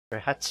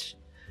hatch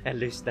and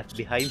leaves that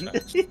behind.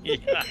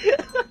 Yeah.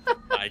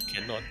 I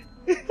cannot.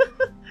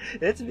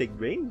 That's big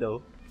brain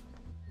though.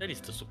 That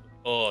is the super.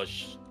 Oh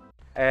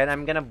And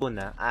I'm gonna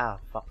buna. Ah,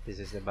 fuck! This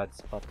is a bad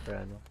spot for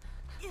ano.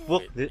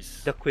 Look,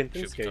 the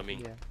Quentin scared me.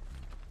 Yeah.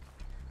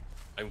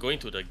 I'm going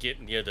to the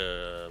gate near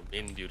the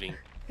main building.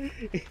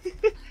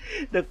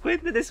 The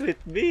Quentin is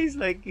with me. He's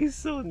like he's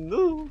so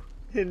new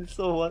and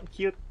so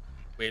cute.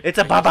 Wait, it's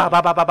a Baba.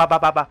 Baba.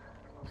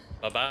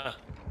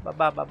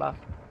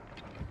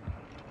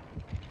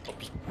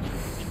 Copy.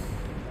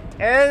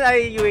 And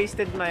I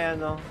wasted my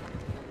ano.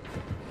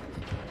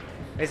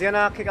 He's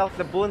gonna kick out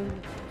the boon.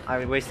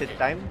 I wasted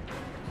time.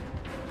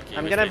 Okay,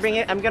 I'm gonna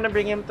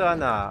bring him to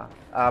ano,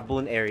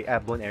 boon area.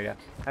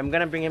 I'm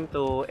gonna bring him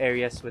to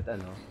areas with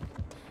ano.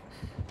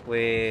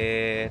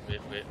 Wait.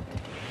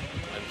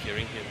 I'm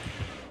hearing him.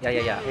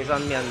 Yeah. He's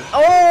on me.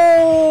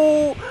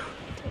 Oh,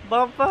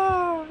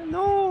 Baba,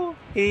 no.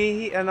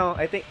 He ano.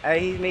 I think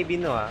I maybe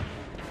no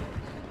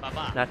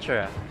Baba. Not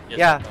sure. Yes,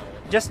 Yeah.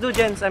 Just do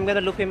gens. I'm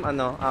gonna loop him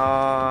ano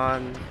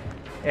on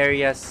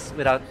areas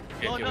without.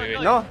 Okay, wait.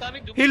 No,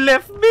 he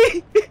left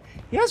me.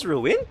 He has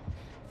ruin.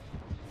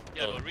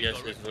 Oh, yes,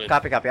 it's ruin.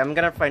 Copy. I'm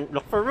gonna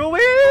look for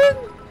ruin.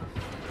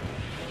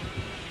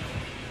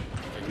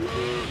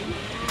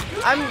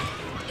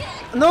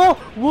 No.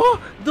 Whoa,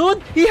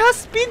 dude. He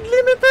has speed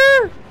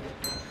limiter.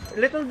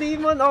 Little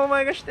demon. Oh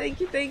my gosh.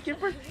 Thank you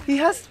for. He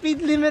has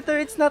speed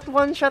limiter. It's not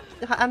one shot.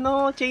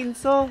 Ano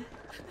chainsaw.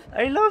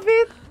 I love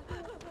it.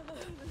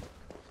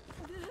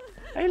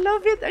 I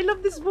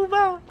love this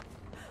Bubba.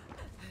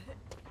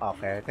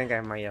 Okay, I think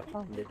I might have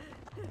found it.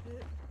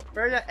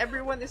 But yeah,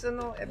 everyone in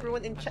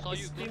chat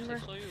is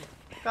streamer.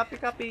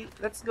 Copy.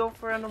 Let's go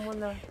for ano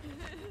muna.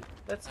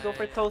 Let's go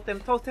for totem.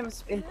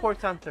 Totem's in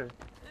Court Hunter.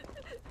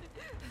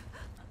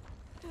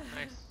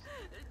 Nice.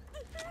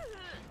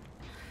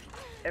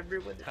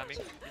 Everyone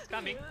He's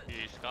coming.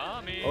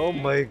 Oh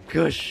my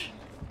gosh.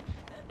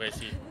 Where is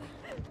he?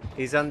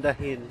 He's on the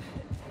hill.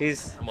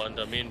 I'm on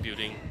the main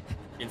building.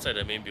 Inside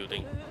the main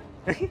building.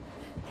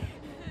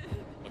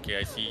 Okay,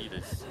 I see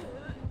this.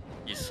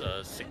 His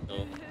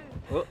signal.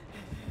 Oh.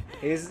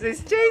 He's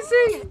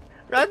chasing!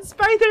 Run,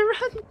 spider,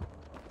 run!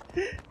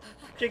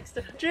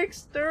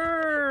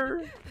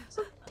 Trickster!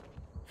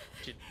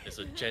 Shit, there's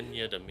a gen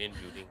near the main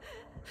building.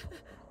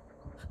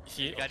 Is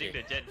he? Regarding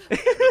Okay. the gen.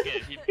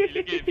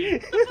 Look at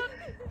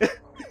him.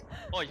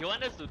 Oh, you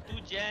want us to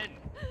do gen?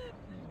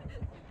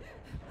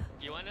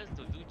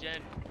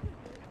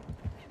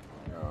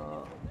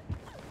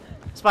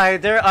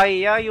 Spider,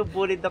 yeah, you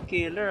bullied the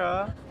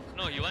killer,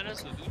 No, you want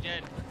us to do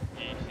gen.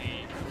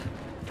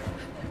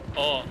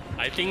 Oh,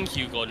 I think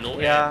you got no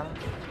Yeah. air.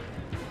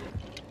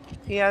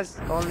 He has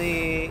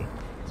only...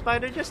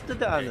 Spider, just do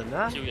the ano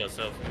na. Kill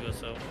yourself.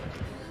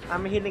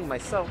 I'm healing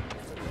myself.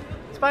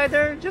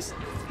 Spider, just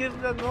give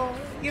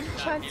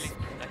chance.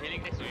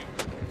 Healing next to you.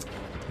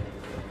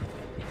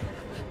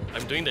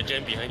 I'm doing the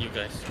gen behind you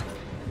guys.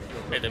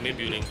 At the main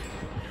building.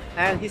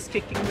 And he's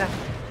kicking na.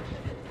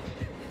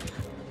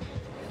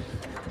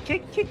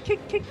 Kick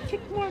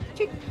more,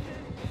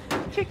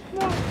 kick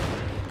more.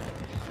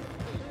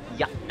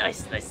 Yeah,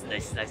 nice.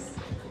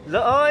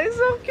 Oh, he's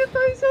so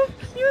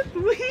cute,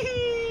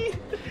 Wee!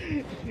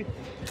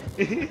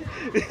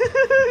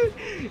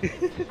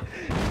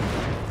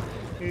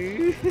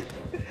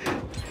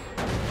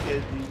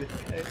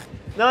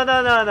 No.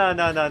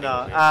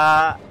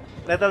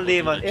 Little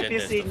Demon, if you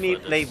see me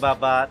play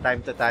Baba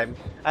time to time,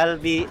 I'll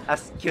be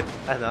as cute,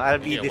 I'll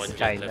be this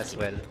kind as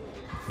well.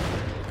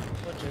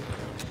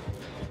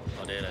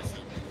 Oh, there I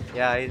see.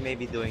 Yeah, he may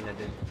be doing that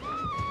then.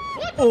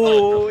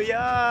 Oh,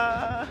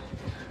 yeah!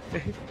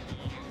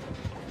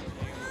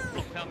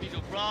 Tell me to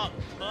block.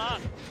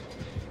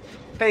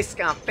 Face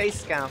camp. No,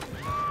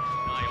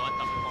 you want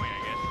some point,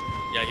 I guess.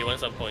 Yeah, he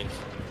wants some points.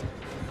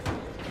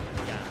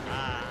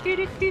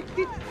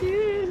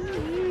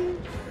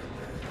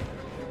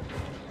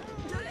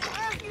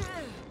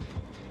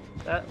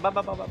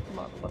 Baba, come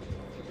on.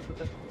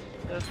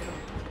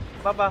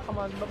 Baba, come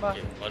on, Baba.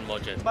 Okay, one more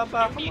gen.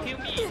 Baba, come Heal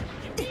on. me.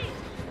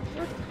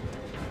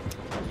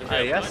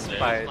 Yes,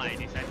 fine.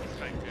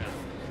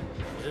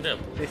 Isn't that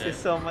This is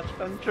so much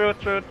fun.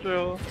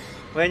 True.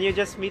 When you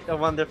just meet a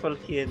wonderful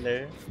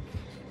killer.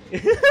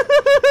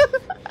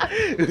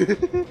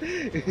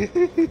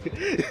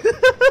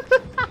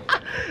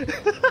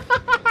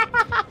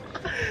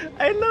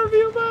 I love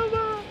you,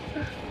 Baba.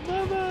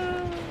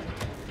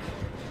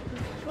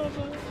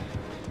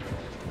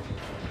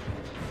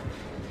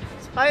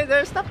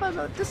 Spider, stop,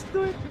 just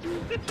do it.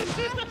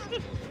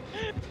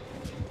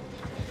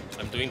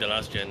 I'm doing the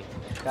last gen.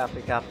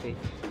 Copy.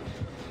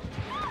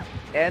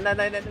 And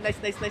nice.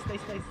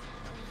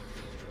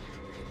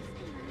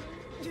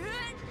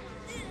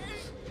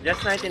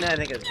 Just 99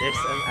 seconds. Yes,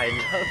 and I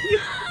love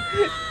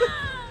you.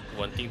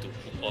 Wanting to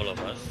hook all of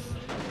us.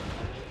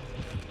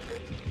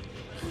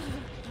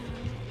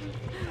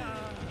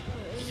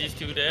 Is he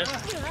still there?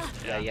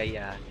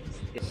 Yeah.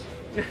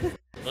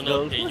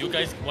 No. Hey, you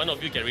guys, one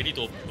of you get ready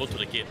to go to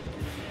the gate.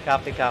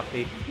 Copy.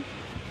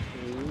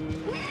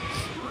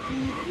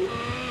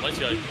 One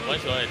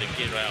once you're at the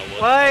gate,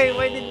 right?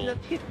 Why did it not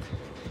hit?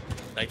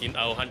 19.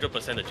 I'll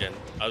 100% the gen.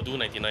 I'll do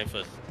 99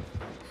 first.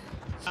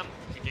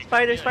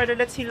 Spider,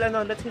 let's heal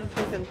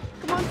Quinton.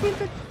 Come on,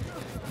 Quinton.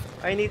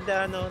 I need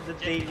the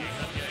daily.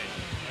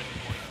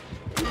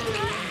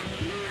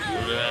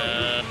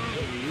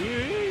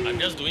 I'm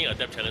just doing a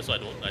depth challenge, so I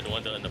don't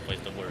want to earn the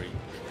points. Don't worry.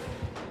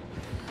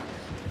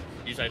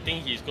 I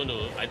think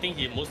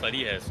he most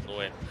likely has no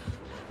end.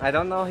 I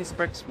don't know his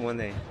perks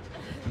muna eh.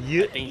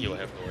 I think he'll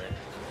have no end.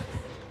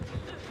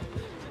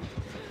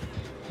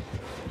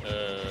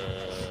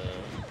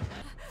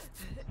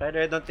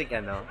 Spider, I don't think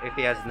if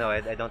he has no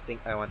end, I don't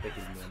think I want to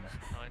heal muna.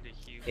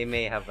 He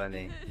may have an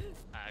eh.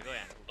 Go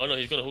ahead. Oh no,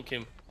 he's gonna hook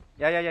him.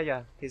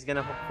 Yeah. He's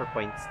gonna hook for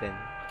points then.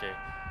 Okay.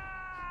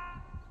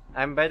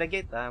 I'm by the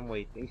gate. I'm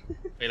waiting.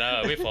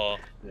 Wait for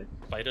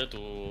Spider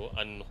to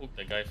unhook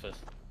the guy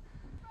first.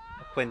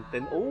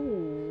 Quinton.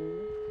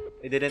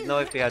 Oh, I didn't know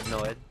if he had no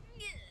end.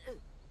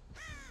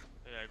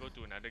 I go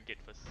to another gate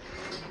first.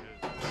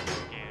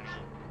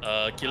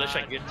 Killer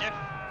Shack gate.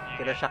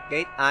 Killer Shack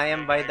gate. I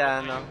am by the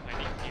I need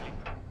healing.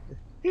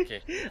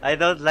 Okay. I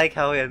don't like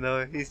how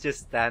he's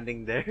just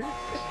standing there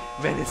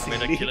By the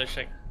menacingly. Killer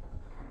Shack.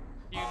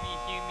 Heal me.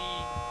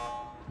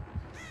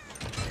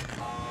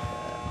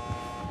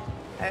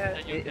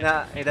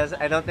 He does.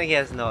 I don't think he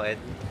has no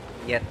end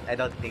yet. I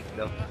don't think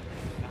though.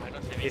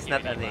 It's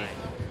not an A.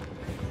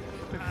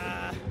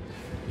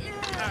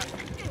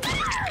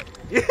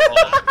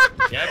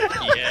 Yep,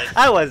 yes.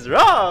 I was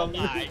wrong.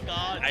 My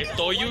God! I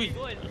told you.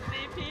 Go and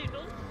save him.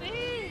 Don't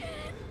save.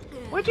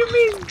 What do you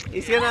mean?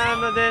 He's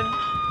gonna then?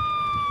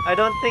 I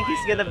don't think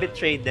he's gonna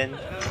betray then.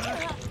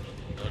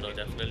 No,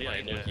 definitely.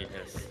 I know he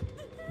has.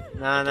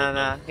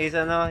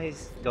 Nah.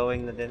 He's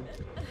going na then.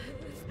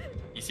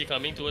 Is he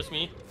coming towards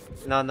me?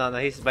 No.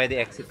 He's by the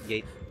exit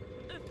gate.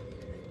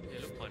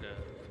 Look for the.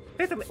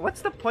 Wait a minute.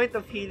 What's the point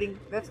of healing?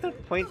 That's the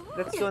point.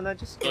 Let's go now.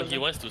 Just go. No, he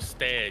wants to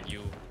stare at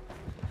you.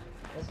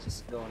 Let's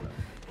just go now.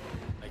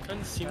 I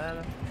can't seem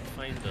to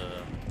find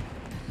the.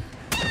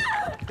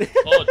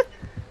 Oh.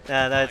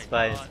 No, it's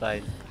fine. It's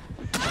fine.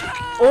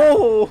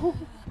 Oh!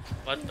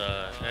 What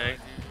the heck?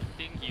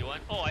 Think he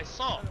want? Oh, I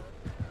saw.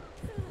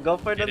 Go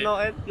for the Did it? no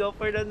end. Go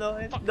for the no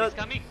end. Fuck, Don't- he's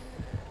coming.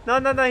 No.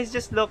 He's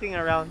just looking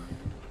around.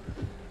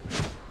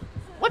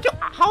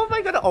 How am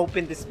I gonna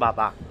open this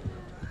baba?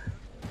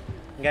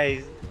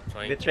 Guys,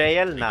 Trying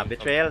betrayal to na. make him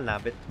Betrayal na.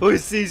 Oh, he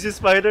sees you,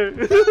 Spider.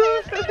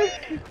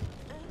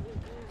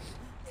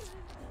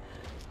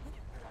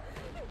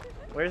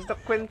 Where's the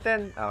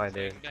Quinton? Okay,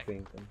 there's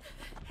Quinton.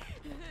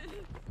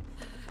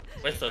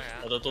 Where's the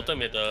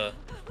totem at the...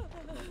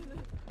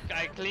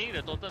 I cleaning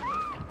the totem.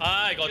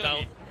 I got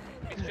down.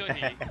 Make sure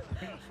he.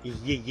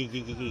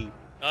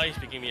 He's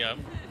picking me up.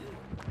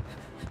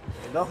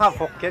 You don't have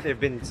hook yet.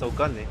 You've been so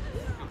gone eh.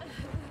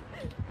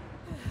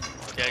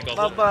 Okay, I got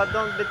hooked. Baba,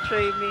 don't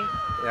betray me.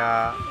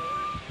 Yeah.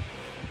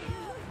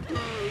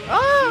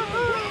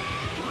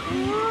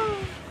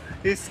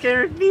 He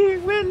scared me,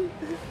 Will.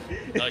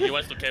 He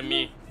wants to camp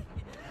me.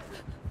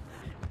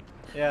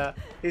 Yeah,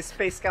 he's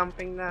space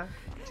camping na.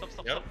 Stop.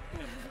 Yep.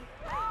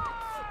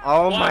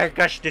 Oh What? my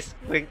gosh, this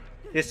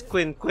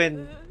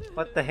Quinn.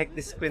 What the heck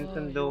this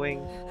Quinton doing?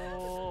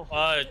 Oh.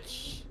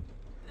 Fudge.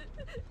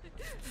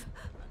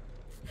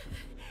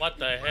 What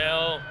the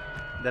hell?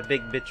 The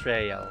big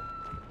betrayal.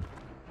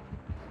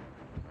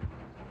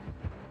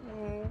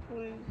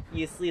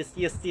 Yes.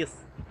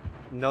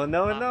 No.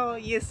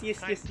 Yes.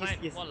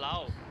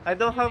 Walao. I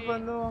don't have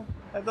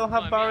I don't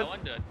have power.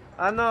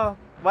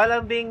 While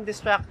I'm being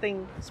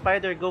distracting,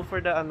 Spider, go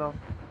for the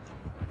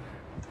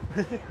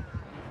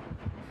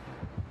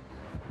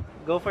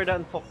Go for the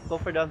unhook.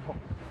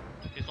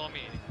 He saw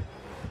me.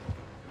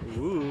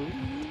 Ooh.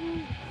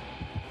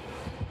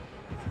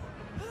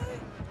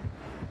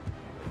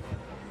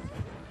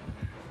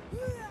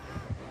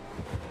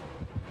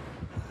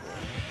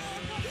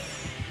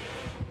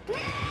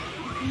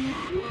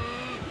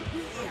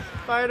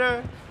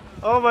 Spider!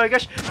 Oh my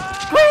gosh!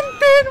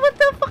 Quentin! What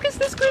the fuck is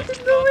this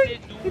Quentin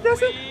doing?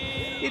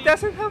 He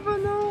doesn't have a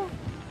no.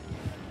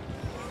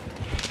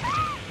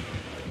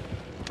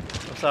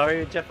 I'm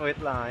sorry, Jeff. Wait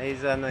lang.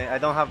 He's I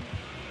don't have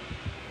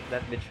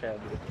that betrayal.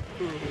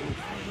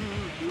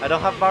 I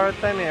don't have borrowed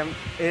time.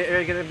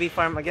 You're gonna be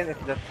farm again if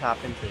that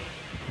happens.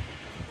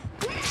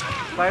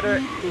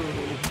 Spider,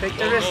 take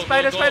the risk.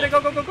 Spider,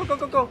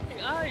 go.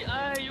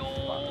 Ay,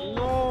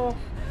 No.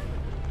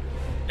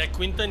 That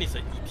Quinton is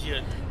an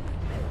idiot.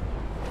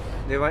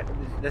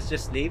 Let's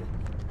just leave.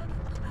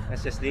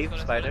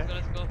 Spider.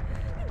 Let's go.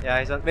 Yeah,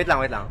 he's on. Wait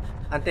lang.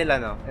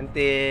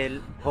 Until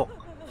hook.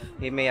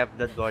 He may have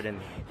that Gordon.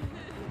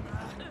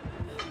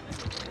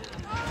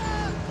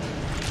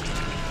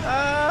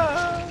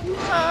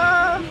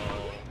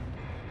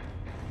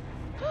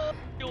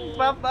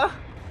 Baba.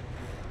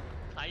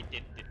 I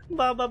did it.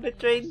 Baba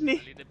betrayed me.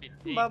 A little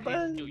bit.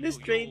 Baba Please,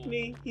 betrayed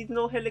me. He's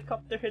no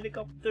helicopter.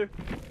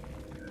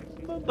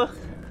 Baba.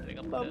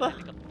 Baba.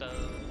 Helicopter.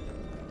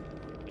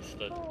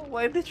 Oh,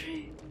 why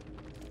betray?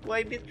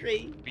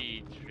 Betray.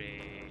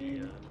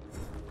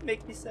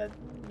 Make me sad.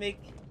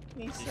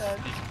 He's This sad.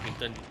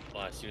 Clinton,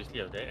 wow,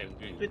 seriously, I'm very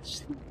angry.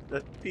 Twitch,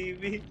 the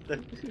TV, the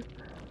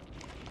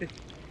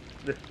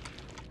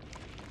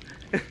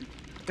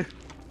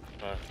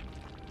Ah,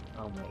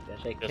 oh my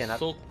gosh, I you're cannot.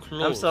 so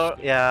close. I'm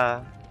sorry.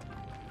 Yeah.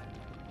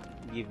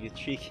 Give you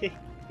 3K.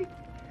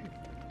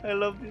 I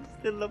love you.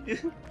 Still love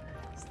you.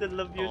 Still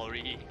love you.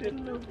 Sorry. Still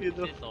love you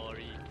though. Say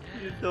sorry.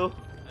 You know.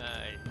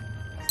 Ay.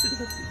 Still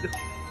love you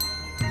though.